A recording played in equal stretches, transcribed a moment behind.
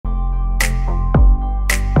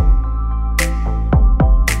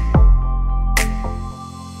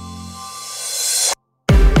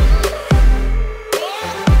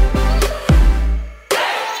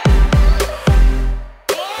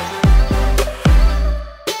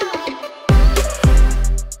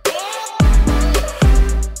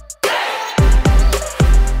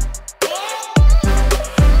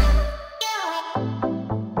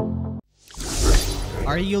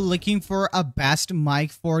looking for a best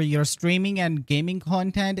mic for your streaming and gaming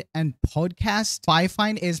content and podcast?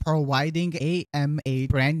 Fifine is providing AM8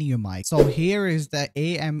 brand new mic. So here is the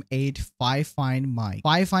AM8 Fifine mic.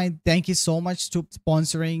 Fifine, thank you so much to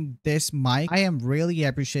sponsoring this mic. I am really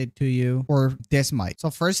appreciate to you for this mic. So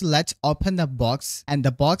first, let's open the box, and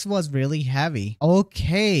the box was really heavy.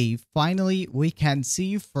 Okay, finally we can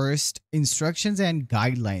see first instructions and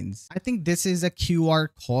guidelines. I think this is a QR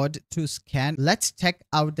code to scan. Let's check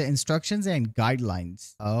out the instructions and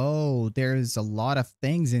guidelines. Oh, there's a lot of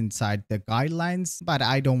things inside the guidelines, but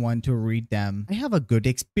I don't want to read them. I have a good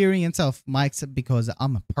experience of mics because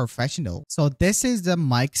I'm a professional. So this is the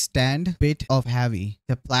mic stand, bit of heavy.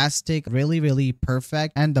 The plastic really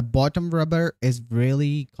perfect, and the bottom rubber is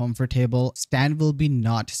really comfortable. Stand will be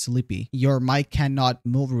not sleepy. Your mic cannot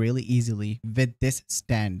move really easily with this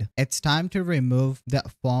stand. It's time to remove the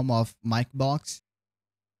foam of mic box.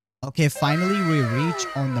 Okay, finally we reach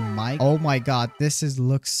on the mic. Oh my god,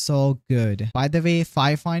 looks so good. By the way,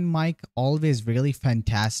 Fifine mic always really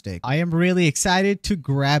fantastic. I am really excited to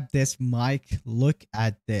grab this mic. Look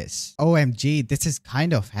at this. OMG, this is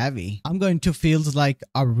kind of heavy. I'm going to feel like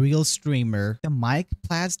a real streamer. The mic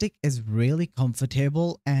plastic is really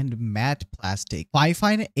comfortable and matte plastic.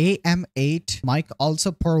 Fifine AM8 mic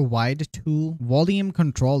also provide 2 volume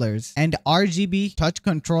controllers and RGB touch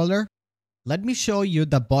controller. Let me show you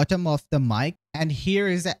the bottom of the mic, and here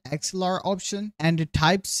is the XLR option and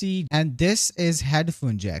type C, and this is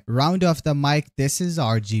headphone jack. Round of the mic, this is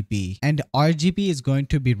RGB, and RGB is going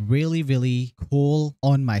to be really cool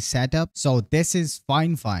on my setup. So this is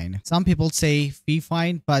fine. Some people say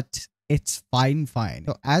Fifine, but it's fine.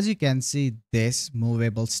 So as you can see, this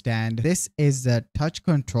movable stand, this is the touch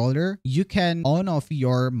controller. You can on off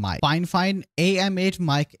your mic. Fifine AM8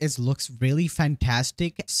 mic looks really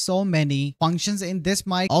fantastic. So many functions in this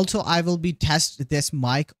mic. Also, I will be test this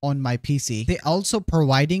mic on my PC. They also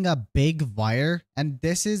providing a big wire, and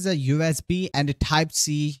this is a USB and a type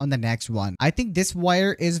C on the next one. I think this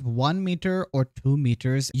wire is 1 meter or 2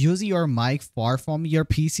 meters. Use your mic far from your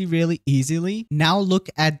PC really easily. Now look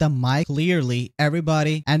at the mic clearly,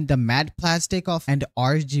 everybody, and the matte plastic of and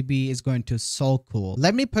RGB is going to so cool.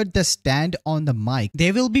 Let me put the stand on the mic.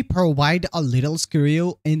 They will be provide a little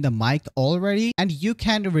screw in the mic already, and you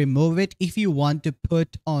can remove it if you want to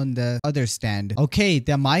put on the other stand. Okay,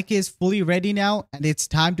 the mic is fully ready now, and it's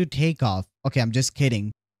time to take off. Okay, I'm just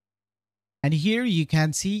kidding. And here you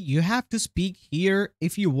can see you have to speak here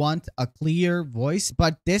if you want a clear voice,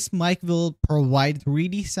 but this mic will provide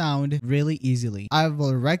 3D sound really easily. I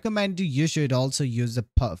will recommend you should also use a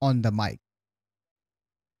puff on the mic.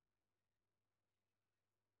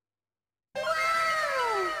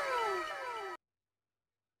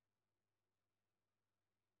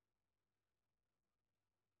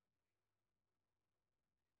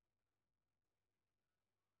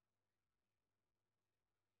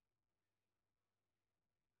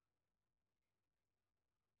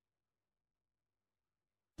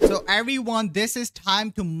 So everyone, this is time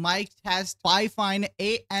to mic test Fifine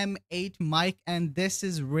AM8 mic, and this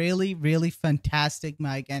is really fantastic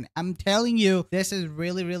mic, and I'm telling you, this is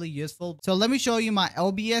really useful. So let me show you my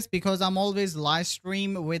OBS because I'm always live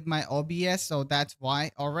stream with my OBS, so that's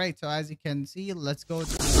why. All right, so as you can see, let's go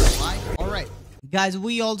to the mic. All right, guys,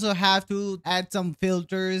 we also have to add some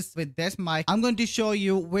filters with this mic. I'm going to show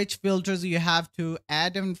you which filters you have to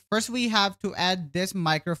add. And first we have to add this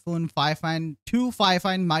microphone, Fifine, 2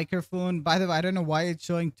 Fifine microphone. By the way, I don't know why it's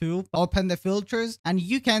showing 2. Open the filters and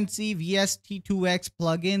you can see VST2X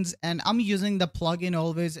plugins, and I'm using the plugin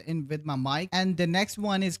always in with my mic. And the next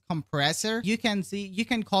one is compressor. You can see you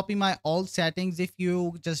can copy my old settings if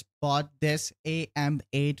you just bought this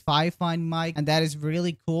AM8 Fifine mic, and that is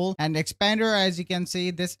really cool. And expander, as you can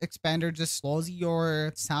see, this expander just slows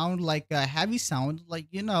your sound, like a heavy sound, like,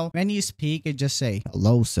 you know, when you speak it just say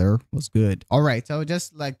hello sir, what's good. All right, so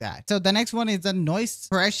just like that. So the next one is the noise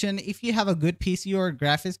suppression. If you have a good PC or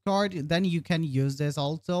graphics card, then you can use this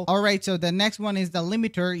also. All right, so the next one is the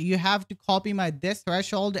limiter. You have to copy my this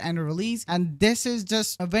threshold and release, and this is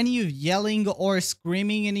just when you yelling or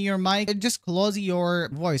screaming in your mic, it just close your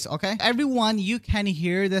voice. Okay, everyone, you can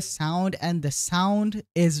hear the sound, and the sound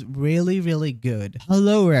is really good.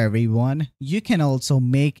 Hello everyone, you can also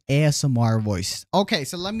make ASMR voice. Okay,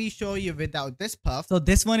 so let me show you without this puff. So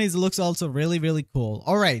this one looks also really cool.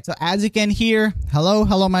 All right, so as you can hear,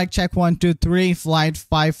 hello mic check 1 2 3, flight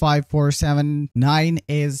 55479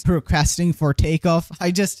 is requesting for takeoff.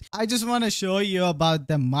 I just want to show you about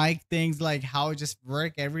the mic things, like how it just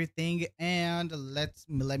work everything. And let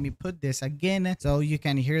me put this again so you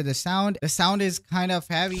can hear the sound. The sound is kind of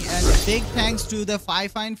heavy, and big thanks to the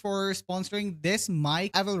Fifine for sponsoring using this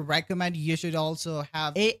mic, I will recommend you should also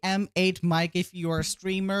have AM8 mic. If you are a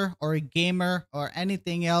streamer or a gamer or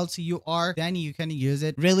anything else you are, then you can use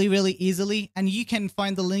it really easily. And you can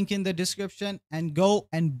find the link in the description and go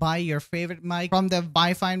and buy your favorite mic from the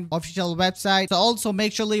Fifine official website. So also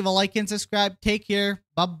make sure to leave a like and subscribe. Take care.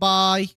 Bye bye.